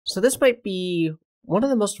So this might be one of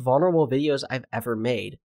the most vulnerable videos I've ever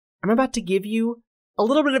made. I'm about to give you a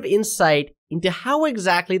little bit of insight into how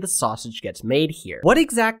exactly the sausage gets made here. What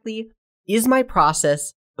exactly is my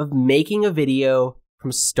process of making a video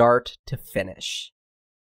from start to finish?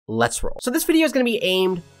 Let's roll. So this video is going to be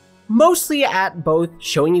aimed mostly at both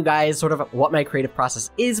showing you guys sort of what my creative process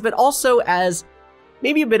is, but also as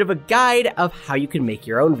maybe a bit of a guide of how you can make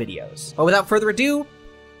your own videos. But without further ado,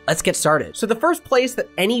 let's get started. So the first place that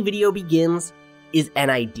any video begins is an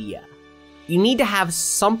idea. You need to have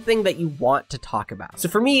something that you want to talk about. So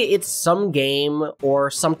for me, it's some game or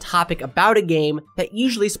some topic about a game that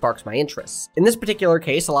usually sparks my interest. In this particular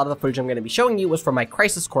case, a lot of the footage I'm going to be showing you was from my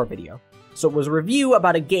Crisis Core video. So it was a review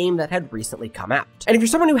about a game that had recently come out. And if you're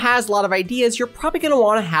someone who has a lot of ideas, you're probably going to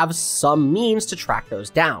want to have some means to track those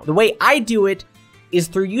down. The way I do it is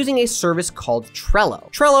through using a service called Trello.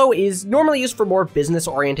 Trello is normally used for more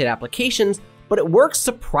business-oriented applications, but it works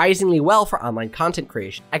surprisingly well for online content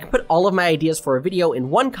creation. I can put all of my ideas for a video in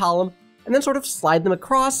one column and then sort of slide them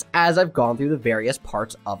across as I've gone through the various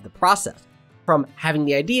parts of the process, from having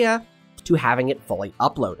the idea to having it fully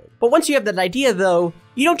uploaded. But once you have that idea though,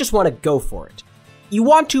 you don't just want to go for it. You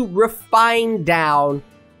want to refine down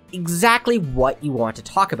exactly what you want to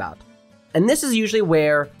talk about. And this is usually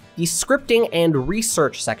where the scripting and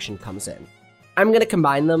research section comes in. I'm going to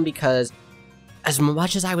combine them because as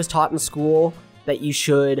much as I was taught in school that you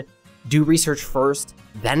should do research first,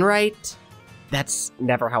 then write, that's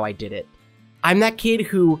never how I did it. I'm that kid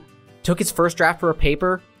who took his first draft for a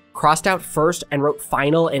paper, crossed out first, and wrote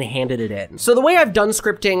final and handed it in. So the way I've done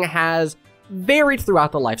scripting has varied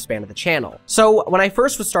throughout the lifespan of the channel. So when I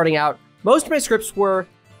first was starting out, most of my scripts were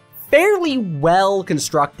fairly well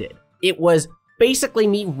constructed. It was basically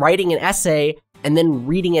me writing an essay and then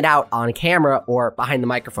reading it out on camera or behind the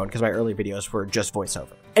microphone, because my early videos were just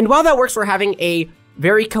voiceover. And while that works for having a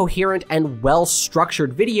very coherent and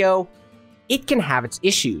well-structured video, it can have its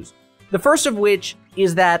issues. The first of which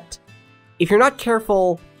is that if you're not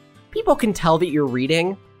careful, people can tell that you're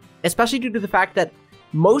reading, especially due to the fact that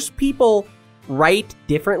most people write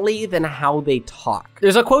differently than how they talk.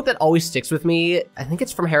 There's a quote that always sticks with me. I think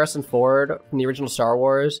it's from Harrison Ford from the original Star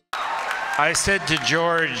Wars. I said to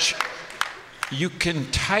George, you can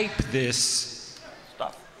type this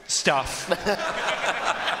stuff,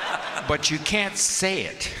 but you can't say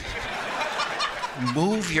it.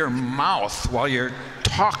 Move your mouth while you're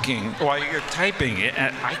talking, while you're typing it.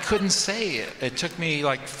 And I couldn't say it. It took me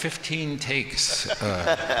like 15 takes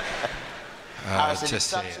to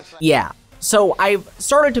say it. Yeah, so I've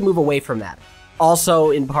started to move away from that.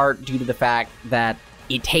 Also, in part due to the fact that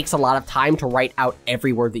it takes a lot of time to write out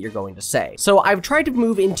every word that you're going to say. So I've tried to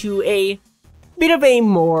move into a bit of a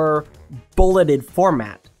more bulleted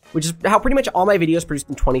format, which is how pretty much all my videos produced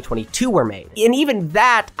in 2022 were made. And even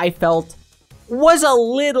that, I felt, was a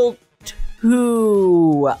little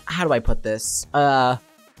too, how do I put this,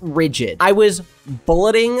 rigid. I was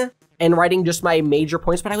bulleting and writing just my major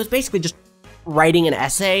points, but I was basically just writing an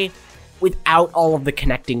essay without all of the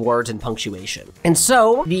connecting words and punctuation. And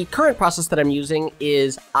so the current process that I'm using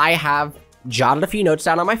is I have jotted a few notes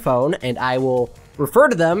down on my phone and I will refer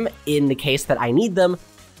to them in the case that I need them.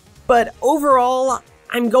 But overall,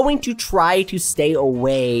 I'm going to try to stay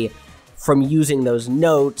away from using those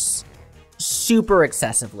notes super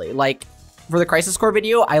excessively. Like for the Crisis Core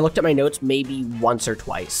video, I looked at my notes maybe once or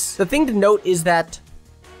twice. The thing to note is that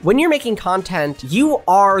when you're making content, you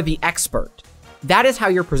are the expert. That is how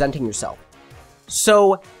you're presenting yourself.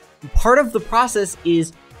 So part of the process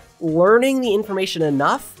is learning the information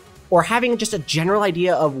enough or having just a general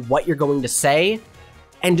idea of what you're going to say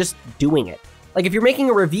and just doing it. Like if you're making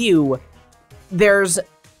a review, there's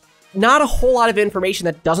not a whole lot of information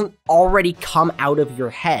that doesn't already come out of your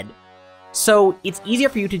head. So it's easier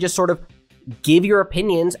for you to just sort of give your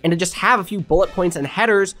opinions and to just have a few bullet points and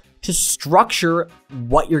headers to structure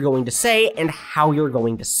what you're going to say and how you're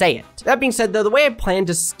going to say it. That being said though, the way I plan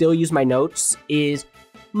to still use my notes is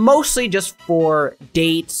mostly just for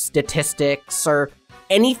dates, statistics, or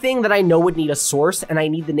anything that I know would need a source and I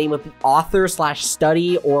need the name of the author /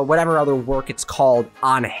 study or whatever other work it's called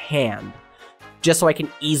on hand, just so I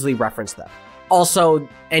can easily reference them. Also,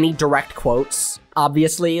 any direct quotes,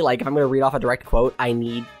 obviously, like if I'm gonna read off a direct quote, I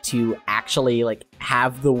need to actually like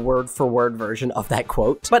have the word for word version of that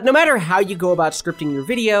quote. But no matter how you go about scripting your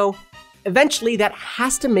video, eventually that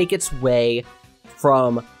has to make its way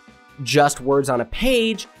from just words on a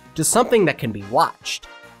page to something that can be watched.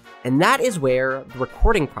 And that is where the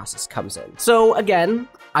recording process comes in. So again,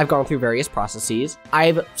 I've gone through various processes.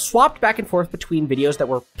 I've swapped back and forth between videos that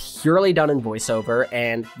were purely done in voiceover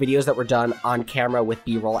and videos that were done on camera with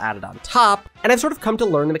B-roll added on top. And I've sort of come to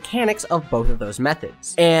learn the mechanics of both of those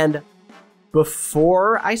methods. And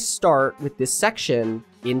before I start with this section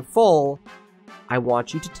in full, I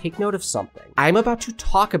want you to take note of something. I'm about to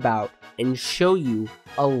talk about and show you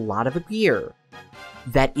a lot of gear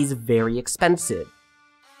that is very expensive.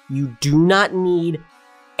 You do not need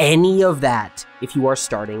any of that if you are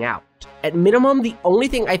starting out. At minimum, the only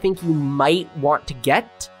thing I think you might want to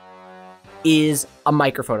get is a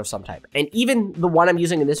microphone of some type. And even the one I'm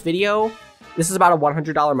using in this video, this is about a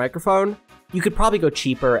 $100 microphone. You could probably go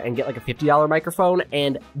cheaper and get like a $50 microphone,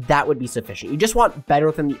 and that would be sufficient. You just want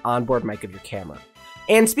better than the onboard mic of your camera.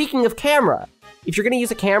 And speaking of camera, if you're gonna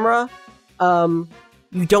use a camera,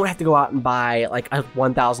 you don't have to go out and buy like a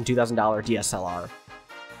 $1,000, $2,000 DSLR.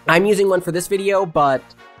 I'm using one for this video, but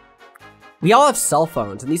we all have cell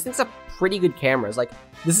phones, and these things have pretty good cameras. Like,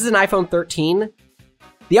 this is an iPhone 13.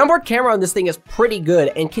 The onboard camera on this thing is pretty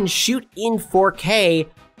good and can shoot in 4K,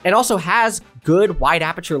 and also has good wide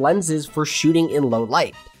aperture lenses for shooting in low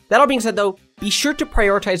light. That all being said though, be sure to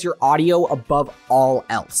prioritize your audio above all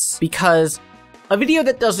else, because a video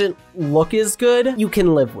that doesn't look as good, you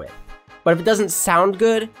can live with. But if it doesn't sound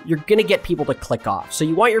good, you're gonna get people to click off. So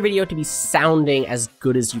you want your video to be sounding as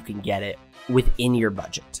good as you can get it within your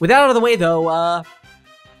budget. With that out of the way though,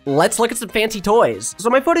 let's look at some fancy toys. So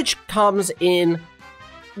my footage comes in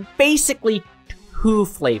basically two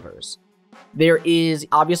flavors. There is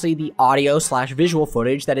obviously the audio/visual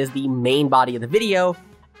footage that is the main body of the video,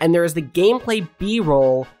 and there is the gameplay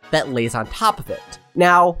B-roll that lays on top of it.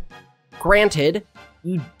 Now, granted,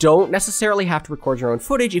 you don't necessarily have to record your own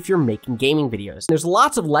footage if you're making gaming videos. There's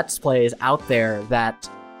lots of Let's Plays out there that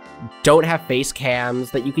don't have face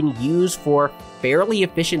cams that you can use for fairly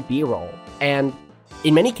efficient B-roll. And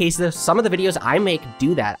in many cases, some of the videos I make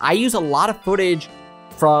do that. I use a lot of footage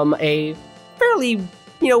from a fairly,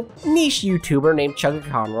 niche YouTuber named Chugga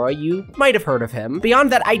Conroy. You might have heard of him.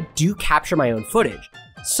 Beyond that, I do capture my own footage.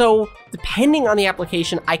 So depending on the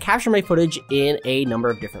application, I capture my footage in a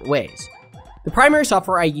number of different ways. The primary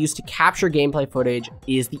software I use to capture gameplay footage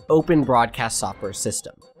is the Open Broadcast Software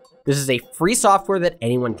System. This is a free software that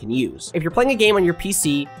anyone can use. If you're playing a game on your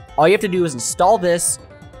PC, all you have to do is install this,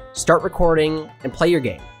 start recording, and play your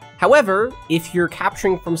game. However, if you're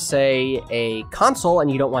capturing from, say, a console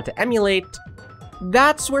and you don't want to emulate,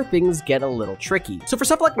 that's where things get a little tricky. So for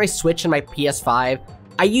stuff like my Switch and my PS5,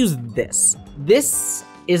 I use this. This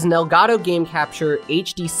is an Elgato Game Capture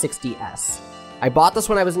HD60S. I bought this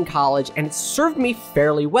when I was in college, and it served me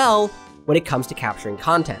fairly well when it comes to capturing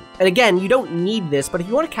content. And again, you don't need this, but if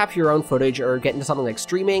you want to capture your own footage or get into something like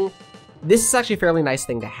streaming, this is actually a fairly nice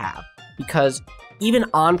thing to have, because even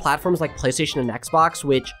on platforms like PlayStation and Xbox,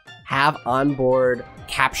 which have onboard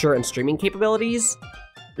capture and streaming capabilities,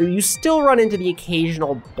 you still run into the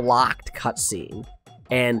occasional blocked cutscene,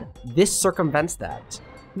 and this circumvents that.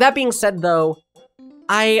 That being said though,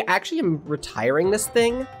 I actually am retiring this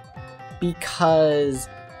thing because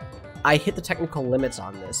I hit the technical limits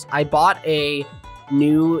on this. I bought a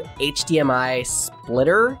new HDMI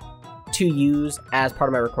splitter to use as part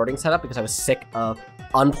of my recording setup because I was sick of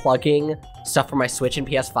unplugging stuff from my Switch and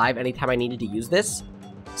PS5 anytime I needed to use this.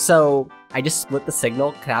 So I just split the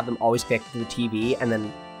signal, could have them always connected to the TV, and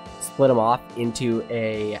then split them off into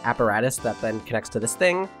a apparatus that then connects to this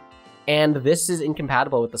thing. And this is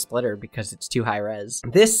incompatible with the splitter because it's too high res.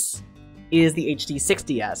 This is the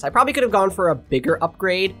HD60S. I probably could have gone for a bigger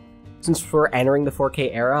upgrade since we're entering the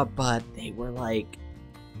 4K era, but they were like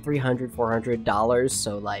 $300, $400,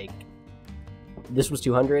 so like this was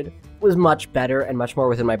 $200. It was much better and much more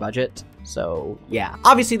within my budget. So yeah,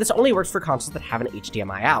 obviously this only works for consoles that have an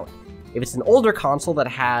HDMI out. If it's an older console that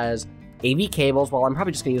has AV cables, well, I'm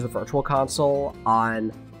probably just gonna use the Virtual Console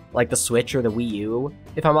on like the Switch or the Wii U,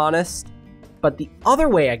 if I'm honest. But the other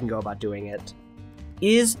way I can go about doing it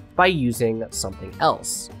is by using something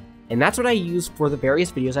else. And that's what I use for the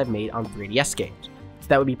various videos I've made on 3DS games. So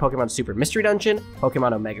that would be Pokemon Super Mystery Dungeon,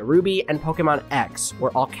 Pokemon Omega Ruby, and Pokemon X were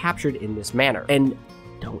all captured in this manner. And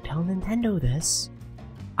don't tell Nintendo this,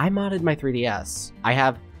 I modded my 3DS. I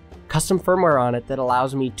have custom firmware on it that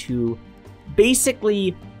allows me to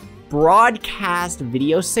basically broadcast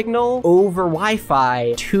video signal over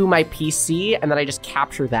Wi-Fi to my PC, and then I just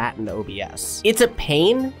capture that in OBS. It's a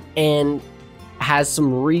pain and has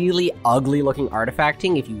some really ugly looking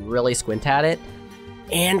artifacting if you really squint at it,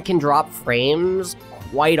 and can drop frames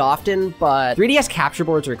quite often, but 3DS capture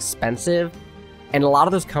boards are expensive, and a lot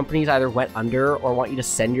of those companies either went under or want you to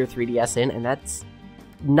send your 3DS in, and that's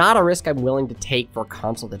not a risk I'm willing to take for a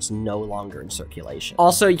console that's no longer in circulation.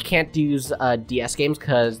 Also, you can't use DS games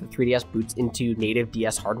because the 3DS boots into native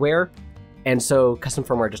DS hardware, and so custom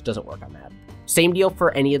firmware just doesn't work on that. Same deal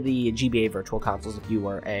for any of the GBA virtual consoles if you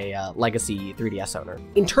were a legacy 3DS owner.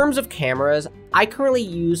 In terms of cameras, I currently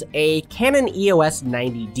use a Canon EOS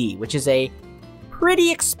 90D, which is a pretty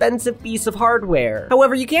expensive piece of hardware.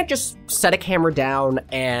 However, you can't just set a camera down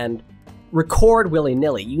and record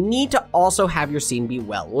willy-nilly. You need to also have your scene be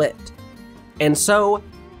well lit. And so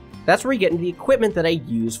that's where we get into the equipment that I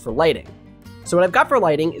use for lighting. So what I've got for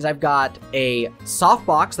lighting is I've got a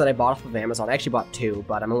softbox that I bought off of Amazon. I actually bought two,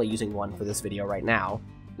 but I'm only using one for this video right now.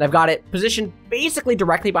 And I've got it positioned basically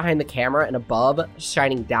directly behind the camera and above,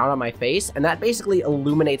 shining down on my face, and that basically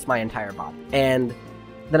illuminates my entire body. And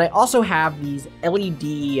then I also have these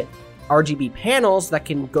LED RGB panels that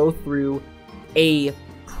can go through a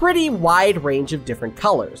pretty wide range of different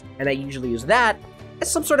colors. And I usually use that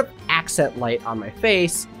as some sort of accent light on my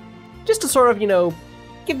face, just to sort of,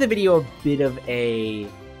 give the video a bit of a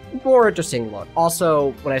more interesting look.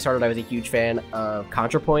 Also, when I started, I was a huge fan of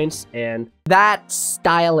ContraPoints, and that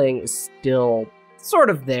styling is still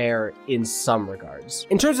sort of there in some regards.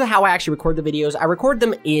 In terms of how I actually record the videos, I record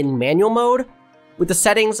them in manual mode with the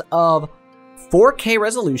settings of 4K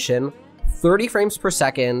resolution, 30 frames per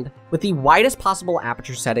second, with the widest possible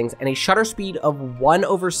aperture settings and a shutter speed of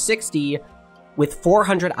 1/60 with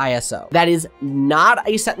 400 ISO. That is not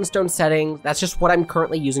a set in stone setting. That's just what I'm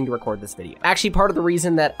currently using to record this video. Actually, part of the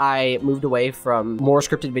reason that I moved away from more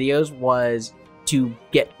scripted videos was to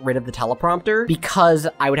get rid of the teleprompter, because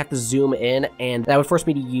I would have to zoom in and that would force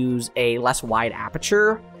me to use a less wide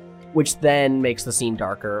aperture, which then makes the scene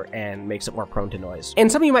darker and makes it more prone to noise. And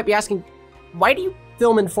some of you might be asking, why do you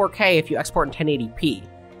film in 4K if you export in 1080p?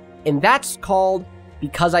 And that's called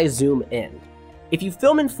because I zoom in. If you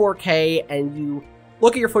film in 4K and you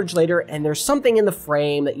look at your footage later and there's something in the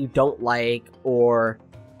frame that you don't like, or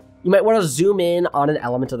you might want to zoom in on an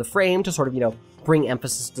element of the frame to sort of, bring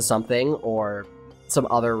emphasis to something, or some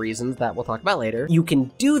other reasons that we'll talk about later, you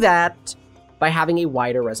can do that by having a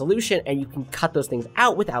wider resolution, and you can cut those things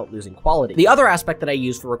out without losing quality. The other aspect that I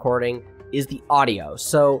use for recording is the audio.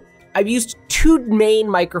 So I've used two main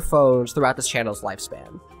microphones throughout this channel's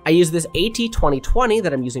lifespan. I use this AT2020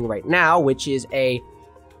 that I'm using right now, which is a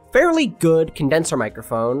fairly good condenser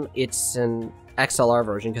microphone. It's an XLR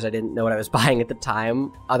version because I didn't know what I was buying at the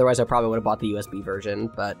time. Otherwise, I probably would have bought the USB version,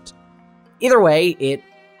 but either way, it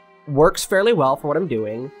works fairly well for what I'm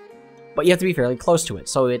doing, but you have to be fairly close to it.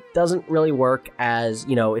 So it doesn't really work as,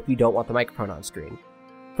 if you don't want the microphone on screen.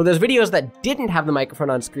 For those videos that didn't have the microphone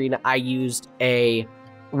on screen, I used a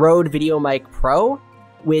Rode VideoMic Pro,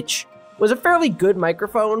 which was a fairly good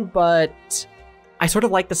microphone, but I sort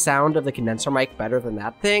of like the sound of the condenser mic better than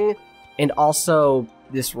that thing. And also,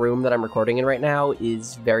 this room that I'm recording in right now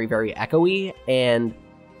is very, very echoey, and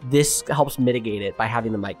this helps mitigate it by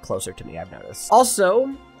having the mic closer to me, I've noticed.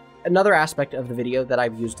 Also, another aspect of the video that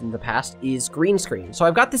I've used in the past is green screen. So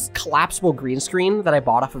I've got this collapsible green screen that I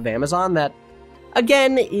bought off of Amazon that,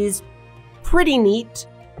 again, is pretty neat,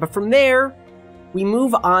 but from there, we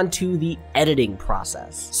move on to the editing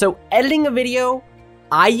process. So editing a video,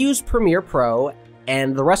 I use Premiere Pro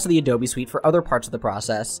and the rest of the Adobe suite for other parts of the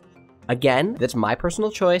process. Again, that's my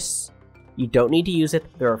personal choice. You don't need to use it.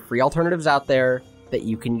 There are free alternatives out there that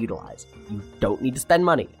you can utilize. You don't need to spend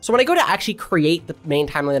money. So when I go to actually create the main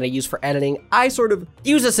timeline that I use for editing, I sort of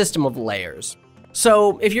use a system of layers.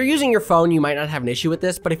 So if you're using your phone, you might not have an issue with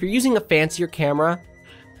this, but if you're using a fancier camera,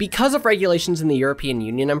 because of regulations in the European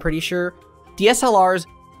Union, I'm pretty sure, DSLRs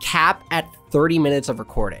cap at 30 minutes of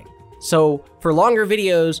recording. So for longer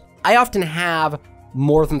videos, I often have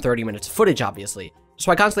more than 30 minutes of footage, obviously.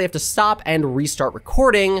 So I constantly have to stop and restart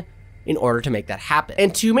recording in order to make that happen.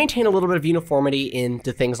 And to maintain a little bit of uniformity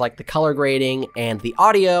into things like the color grading and the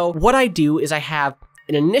audio, what I do is I have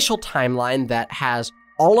an initial timeline that has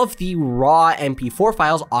all of the raw MP4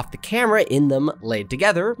 files off the camera in them laid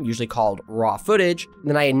together, usually called raw footage.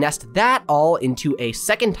 Then I nest that all into a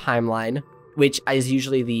second timeline, which is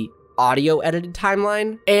usually the audio edited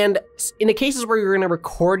timeline. And in the cases where you're gonna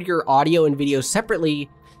record your audio and video separately,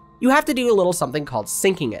 you have to do a little something called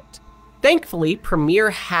syncing it. Thankfully,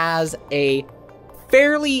 Premiere has a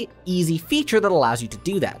fairly easy feature that allows you to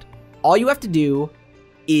do that. All you have to do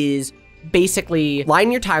is basically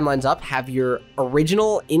line your timelines up, have your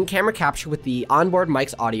original in-camera capture with the onboard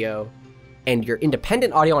mic's audio and your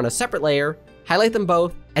independent audio on a separate layer, highlight them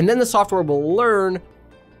both, and then the software will learn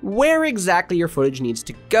where exactly your footage needs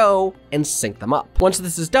to go and sync them up. Once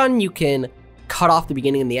this is done, you can cut off the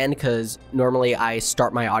beginning and the end because normally I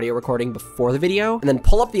start my audio recording before the video, and then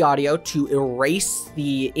pull up the audio to erase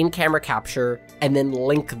the in-camera capture and then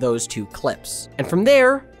link those two clips. And from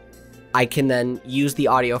there, I can then use the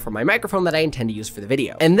audio from my microphone that I intend to use for the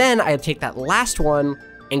video. And then I take that last one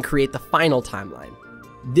and create the final timeline.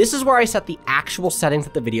 This is where I set the actual settings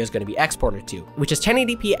that the video is going to be exported to, which is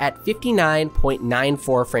 1080p at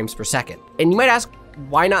 59.94 frames per second. And you might ask,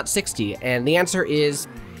 why not 60? And the answer is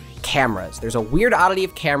cameras. There's a weird oddity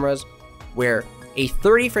of cameras where a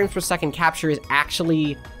 30 frames per second capture is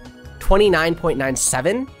actually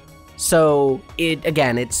 29.97. So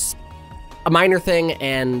it's a minor thing,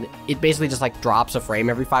 and it basically just like drops a frame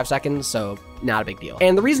every 5 seconds, so not a big deal.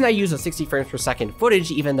 And the reason I use a 60 frames per second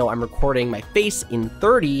footage, even though I'm recording my face in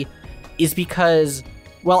 30, is because,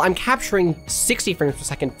 well, I'm capturing 60 frames per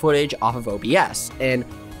second footage off of OBS, and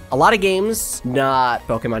a lot of games, not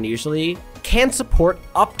Pokemon usually, can support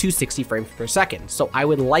up to 60 frames per second, so I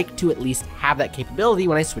would like to at least have that capability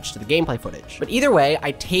when I switch to the gameplay footage. But either way,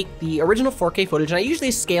 I take the original 4K footage and I usually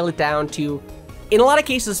scale it down to, in a lot of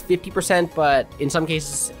cases, 50%, but in some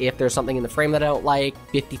cases, if there's something in the frame that I don't like,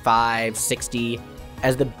 55, 60,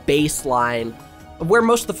 as the baseline of where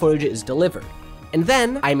most of the footage is delivered. And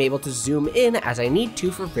then I'm able to zoom in as I need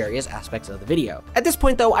to for various aspects of the video. At this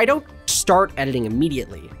point though, I don't start editing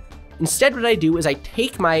immediately. Instead, what I do is I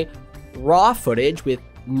take my raw footage with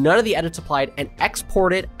none of the edits applied and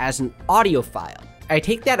export it as an audio file. I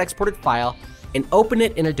take that exported file and open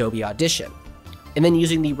it in Adobe Audition. And then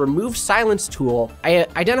using the Remove Silence tool, I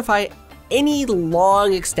identify any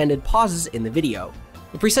long extended pauses in the video.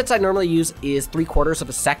 The presets I normally use is 3/4 of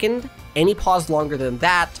a second. Any pause longer than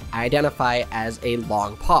that, I identify as a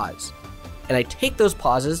long pause. And I take those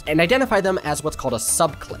pauses and identify them as what's called a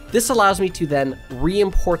subclip. This allows me to then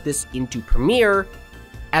re-import this into Premiere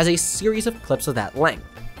as a series of clips of that length.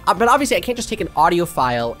 But obviously I can't just take an audio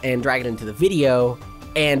file and drag it into the video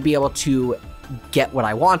and be able to get what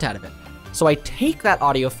I want out of it. So I take that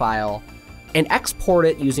audio file and export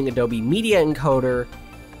it using Adobe Media Encoder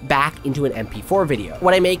back into an MP4 video.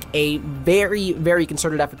 What I make a very, very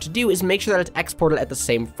concerted effort to do is make sure that it's exported at the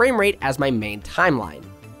same frame rate as my main timeline.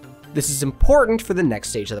 This is important for the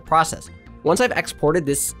next stage of the process. Once I've exported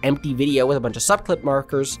this empty video with a bunch of subclip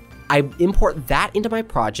markers, I import that into my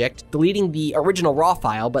project, deleting the original raw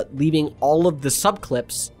file, but leaving all of the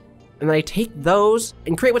subclips. And then I take those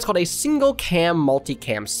and create what's called a single cam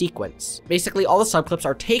multicam sequence. Basically, all the subclips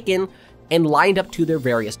are taken and lined up to their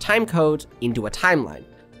various time codes into a timeline.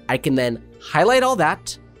 I can then highlight all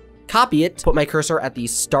that, copy it, put my cursor at the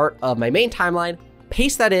start of my main timeline,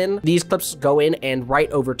 paste that in. These clips go in and right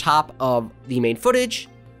over top of the main footage,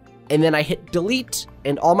 and then I hit delete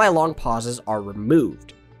and all my long pauses are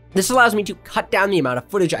removed. This allows me to cut down the amount of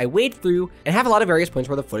footage I wade through and have a lot of various points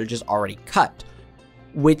where the footage is already cut,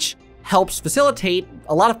 which helps facilitate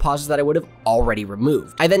a lot of pauses that I would have already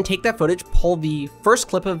removed. I then take that footage, pull the first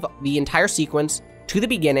clip of the entire sequence to the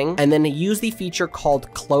beginning, and then use the feature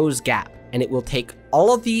called Close Gap, and it will take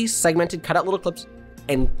all of these segmented, cut out little clips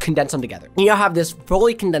and condense them together. You now have this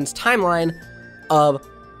fully condensed timeline of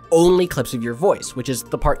only clips of your voice, which is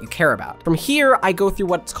the part you care about. From here, I go through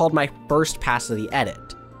what's called my first pass of the edit.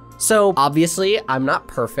 So obviously, I'm not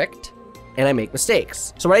perfect, and I make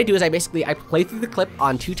mistakes. So what I do is I play through the clip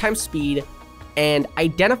on 2x speed and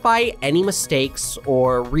identify any mistakes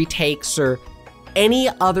or retakes or any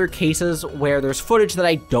other cases where there's footage that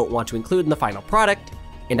I don't want to include in the final product,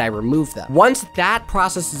 and I remove them. Once that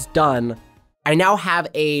process is done, I now have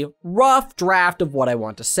a rough draft of what I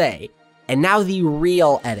want to say, and now the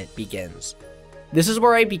real edit begins. This is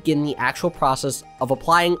where I begin the actual process of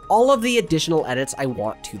applying all of the additional edits I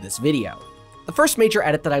want to this video. The first major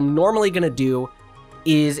edit that I'm normally gonna do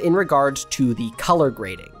is in regards to the color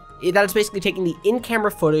grading. That is basically taking the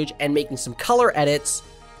in-camera footage and making some color edits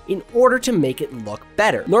in order to make it look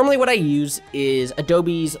better. Normally what I use is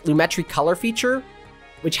Adobe's Lumetri color feature,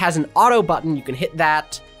 which has an auto button. You can hit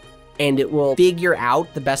that and it will figure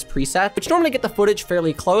out the best preset, which normally get the footage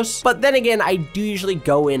fairly close. But then again, I do usually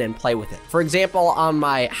go in and play with it. For example, on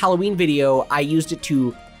my Halloween video, I used it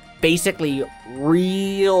to basically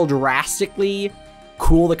real drastically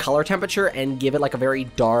cool the color temperature and give it like a very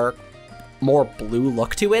dark, more blue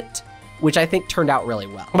look to it, which I think turned out really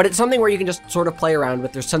well. But it's something where you can just sort of play around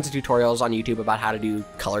with. There's tons of tutorials on YouTube about how to do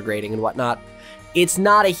color grading and whatnot. It's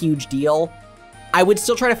not a huge deal. I would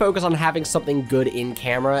still try to focus on having something good in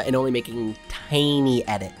camera and only making tiny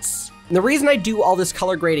edits. And the reason I do all this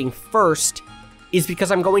color grading first is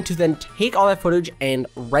because I'm going to then take all that footage and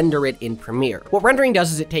render it in Premiere. What rendering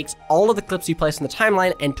does is it takes all of the clips you place in the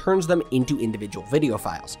timeline and turns them into individual video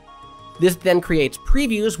files. This then creates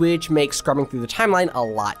previews, which makes scrubbing through the timeline a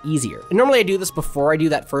lot easier. And normally I do this before I do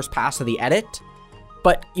that first pass of the edit,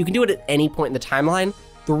 but you can do it at any point in the timeline.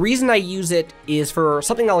 The reason I use it is for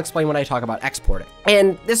something I'll explain when I talk about exporting.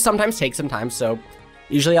 And this sometimes takes some time, so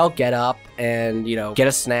usually I'll get up and, get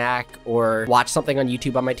a snack or watch something on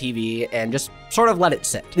YouTube on my TV and just sort of let it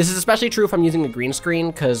sit. This is especially true if I'm using a green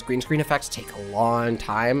screen, because green screen effects take a long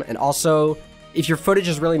time. And also, if your footage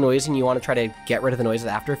is really noisy and you want to try to get rid of the noise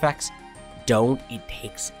with After Effects, don't. It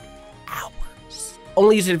takes hours.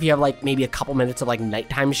 Only use it if you have maybe a couple minutes of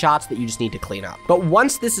nighttime shots that you just need to clean up. But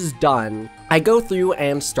once this is done, I go through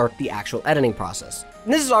and start the actual editing process.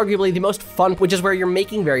 And this is arguably the most fun, which is where you're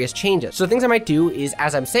making various changes. So things I might do is,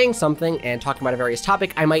 as I'm saying something and talking about a various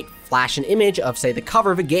topic, I might flash an image of, say, the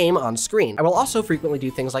cover of a game on screen. I will also frequently do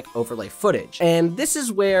things like overlay footage. And this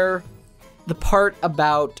is where the part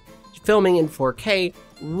about filming in 4K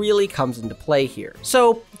really comes into play here.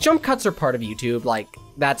 So jump cuts are part of YouTube,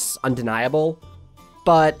 that's undeniable.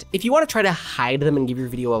 But if you want to try to hide them and give your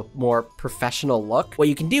video a more professional look, what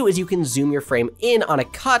you can do is you can zoom your frame in on a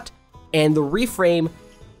cut, and the reframe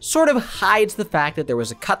sort of hides the fact that there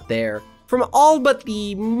was a cut there from all but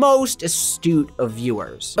the most astute of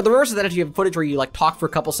viewers. But the reverse of that, if you have footage where you talk for a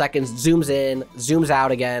couple seconds, zooms in, zooms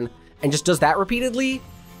out again, and just does that repeatedly,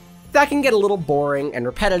 that can get a little boring and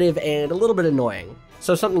repetitive and a little bit annoying.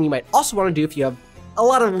 So something you might also want to do if you have a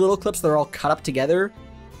lot of little clips that are all cut up together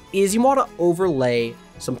is you want to overlay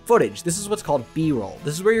some footage. This is what's called B-roll.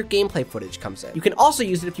 This is where your gameplay footage comes in. You can also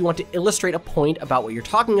use it if you want to illustrate a point about what you're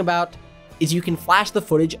talking about, is you can flash the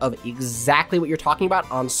footage of exactly what you're talking about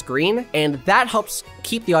on screen, and that helps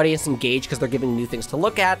keep the audience engaged because they're giving new things to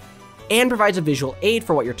look at, and provides a visual aid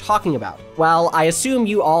for what you're talking about. While I assume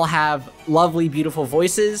you all have lovely, beautiful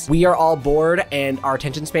voices, we are all bored and our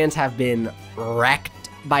attention spans have been wrecked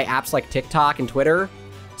by apps like TikTok and Twitter.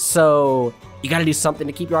 So you gotta do something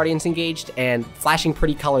to keep your audience engaged, and flashing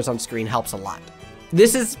pretty colors on screen helps a lot.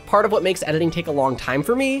 This is part of what makes editing take a long time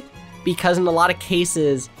for me, because in a lot of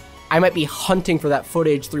cases, I might be hunting for that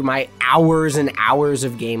footage through my hours and hours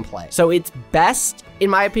of gameplay. So it's best,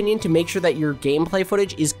 in my opinion, to make sure that your gameplay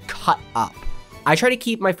footage is cut up. I try to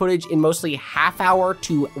keep my footage in mostly half-hour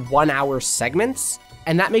to 1-hour segments,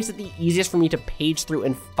 and that makes it the easiest for me to page through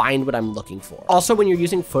and find what I'm looking for. Also, when you're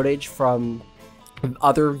using footage from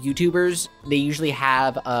other YouTubers, they usually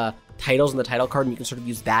have titles in the title card, and you can sort of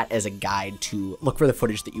use that as a guide to look for the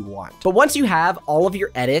footage that you want. But once you have all of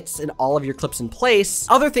your edits and all of your clips in place,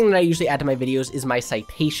 other thing that I usually add to my videos is my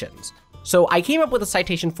citations. So I came up with a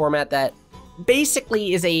citation format that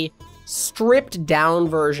basically is a stripped down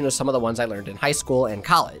version of some of the ones I learned in high school and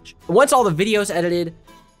college. Once all the video's edited,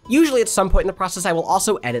 usually at some point in the process, I will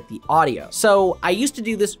also edit the audio. So I used to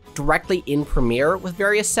do this directly in Premiere with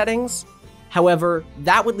various settings. However,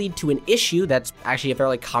 that would lead to an issue that's actually a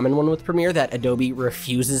fairly common one with Premiere that Adobe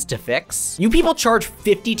refuses to fix. You people charge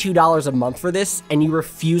 $52 a month for this, and you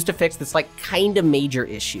refuse to fix this kind of major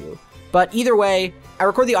issue. But either way, I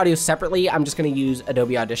record the audio separately. I'm just gonna use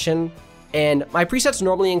Adobe Audition, and my presets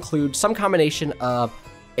normally include some combination of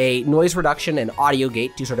a noise reduction and audio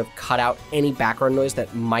gate to sort of cut out any background noise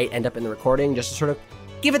that might end up in the recording, just to sort of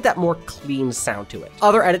give it that more clean sound to it.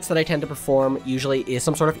 Other edits that I tend to perform usually is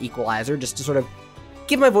some sort of equalizer, just to sort of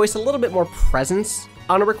give my voice a little bit more presence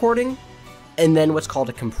on a recording, and then what's called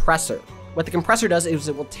a compressor. What the compressor does is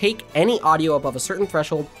it will take any audio above a certain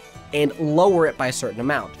threshold and lower it by a certain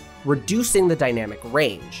amount, reducing the dynamic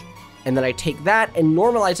range. And then I take that and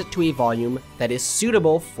normalize it to a volume that is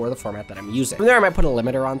suitable for the format that I'm using. From there, I might put a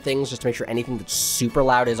limiter on things just to make sure anything that's super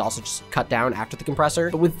loud is also just cut down after the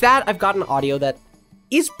compressor. But with that, I've got an audio that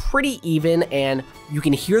is pretty even, and you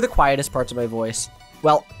can hear the quietest parts of my voice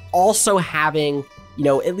while also having,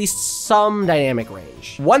 at least some dynamic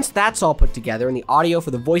range. Once that's all put together and the audio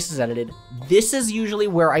for the voice is edited, this is usually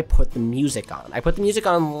where I put the music on. I put the music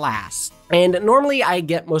on last. And normally I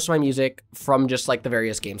get most of my music from just the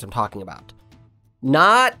various games I'm talking about.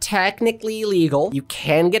 Not technically legal. You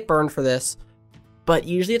can get burned for this, but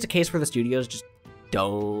usually it's a case where the studios just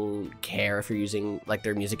don't care if you're using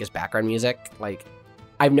their music as background music.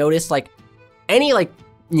 I've noticed any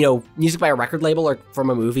music by a record label or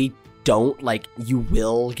from a movie, don't you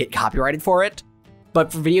will get copyrighted for it.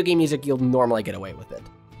 But for video game music, you'll normally get away with it.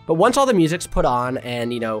 But once all the music's put on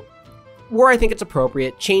and, where I think it's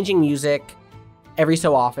appropriate, changing music every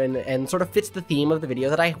so often and sort of fits the theme of the video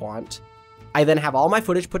that I want, I then have all my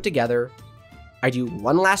footage put together. I do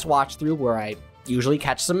one last watch through where I usually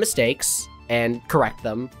catch some mistakes and correct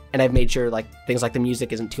them. And I've made sure things like the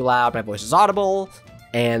music isn't too loud, my voice is audible,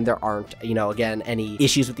 and there aren't, again, any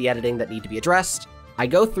issues with the editing that need to be addressed. I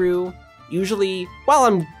go through, usually while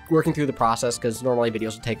I'm working through the process, because normally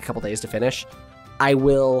videos will take a couple days to finish, I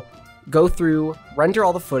will go through, render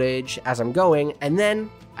all the footage as I'm going, and then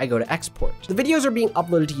I go to export. The videos are being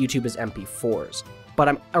uploaded to YouTube as MP4s, but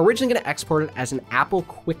I'm originally going to export it as an Apple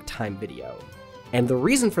QuickTime video. And the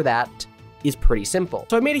reason for that is pretty simple.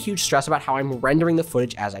 So I made a huge stress about how I'm rendering the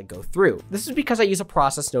footage as I go through. This is because I use a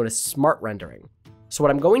process known as smart rendering. So what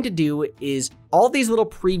I'm going to do is all these little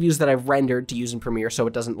previews that I've rendered to use in Premiere so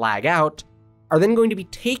it doesn't lag out are then going to be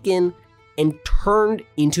taken and turned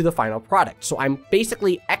into the final product. So I'm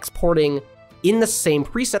basically exporting in the same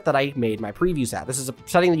preset that I made my previews at. This is a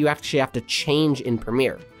setting that you actually have to change in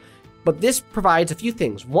Premiere. But this provides a few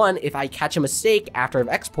things. One, if I catch a mistake after I've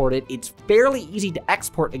exported, it's fairly easy to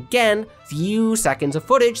export again few seconds of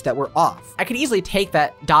footage that were off. I could easily take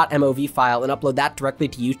that .mov file and upload that directly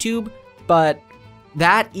to YouTube, but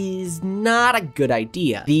that is not a good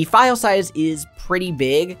idea. The file size is pretty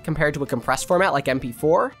big compared to a compressed format like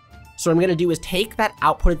MP4. So what I'm gonna do is take that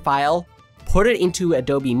outputted file, put it into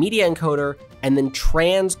Adobe Media Encoder, and then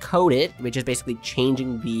transcode it, which is basically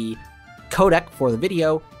changing the codec for the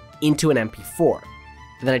video, into an MP4.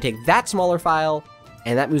 And then I take that smaller file,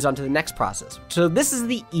 and that moves on to the next process. So this is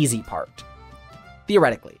the easy part,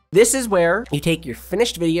 theoretically. This is where you take your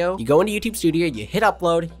finished video, you go into YouTube Studio, you hit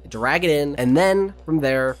upload, you drag it in, and then from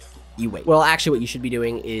there, you wait. Well, actually what you should be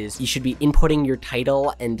doing is you should be inputting your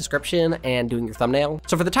title and description and doing your thumbnail.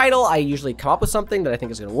 So for the title, I usually come up with something that I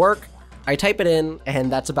think is gonna work. I type it in,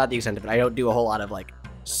 and that's about the extent of it. I don't do a whole lot of like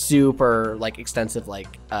super like extensive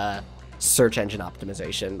like search engine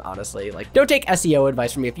optimization, honestly. Like, don't take SEO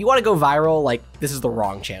advice from me. If you want to go viral, like, this is the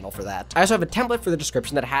wrong channel for that. I also have a template for the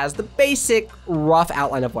description that has the basic rough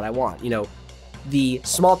outline of what I want. You know, the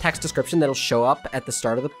small text description that'll show up at the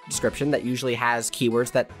start of the description that usually has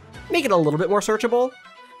keywords that make it a little bit more searchable.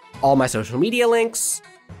 All my social media links,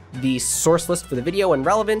 the source list for the video when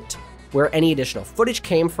relevant, where any additional footage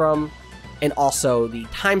came from, and also the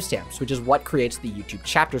timestamps, which is what creates the YouTube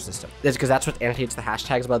chapter system. That's because that's what annotates the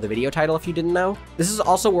hashtags above the video title, if you didn't know. This is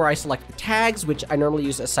also where I select the tags, which I normally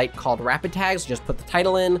use a site called Rapid Tags. Just put the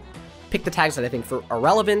title in, pick the tags that I think are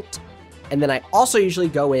relevant, and then I also usually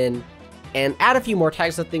go in and add a few more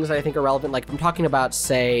tags of things that I think are relevant. Like if I'm talking about,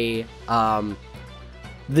 say, the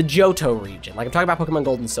Johto region, like I'm talking about Pokemon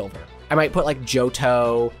Gold and Silver, I might put like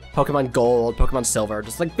Johto, Pokemon Gold, Pokemon Silver,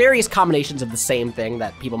 just like various combinations of the same thing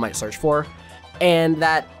that people might search for. And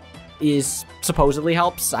that is supposedly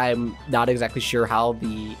helps. I'm not exactly sure how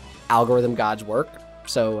the algorithm gods work.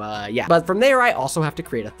 So yeah, but from there, I also have to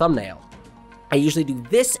create a thumbnail. I usually do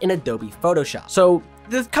this in Adobe Photoshop. So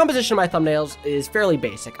the composition of my thumbnails is fairly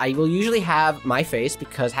basic. I will usually have my face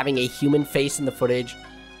because having a human face in the footage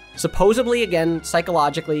supposedly, again,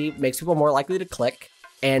 psychologically makes people more likely to click.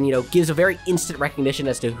 And, you know, gives a very instant recognition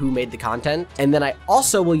as to who made the content. And then I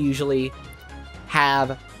also will usually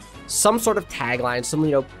have some sort of tagline, some,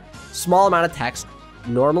 you know, small amount of text,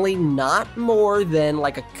 normally not more than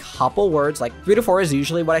like a couple words, like 3 to 4 is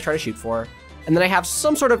usually what I try to shoot for. And then I have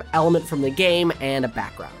some sort of element from the game and a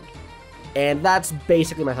background. And that's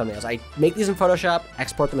basically my thumbnails. I make these in Photoshop,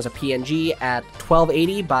 export them as a PNG at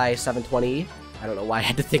 1280 by 720. I don't know why I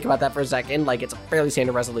had to think about that for a second. Like, it's a fairly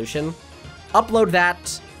standard resolution. Upload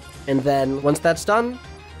that, and then once that's done,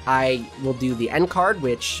 I will do the end card,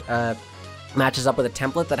 which matches up with a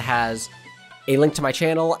template that has a link to my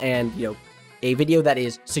channel and, you know, a video that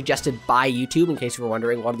is suggested by YouTube, in case you were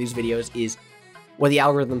wondering. One of these videos is what the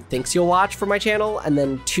algorithm thinks you'll watch for my channel, and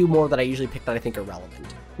then 2 more that I usually pick that I think are relevant.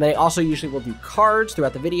 And then I also usually will do cards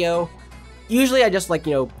throughout the video. Usually I just, like,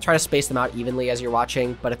 you know, try to space them out evenly as you're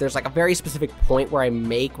watching, but if there's like a very specific point where I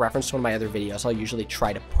make reference to one of my other videos, I'll usually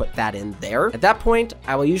try to put that in there. At that point,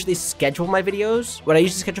 I will usually schedule my videos. What I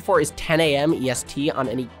usually schedule for is 10 a.m. EST on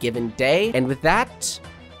any given day. And with that,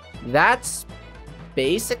 that's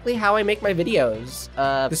basically how I make my videos.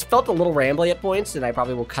 This felt a little rambly at points, and I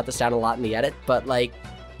probably will cut this down a lot in the edit, but like,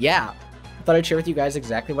 yeah. I thought I'd share with you guys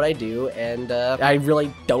exactly what I do, and I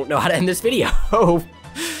really don't know how to end this video.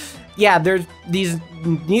 Yeah, there's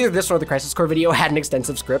neither this nor the Crisis Core video had an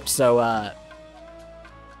extensive script, so,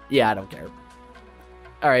 yeah, I don't care.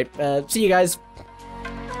 Alright, see you guys.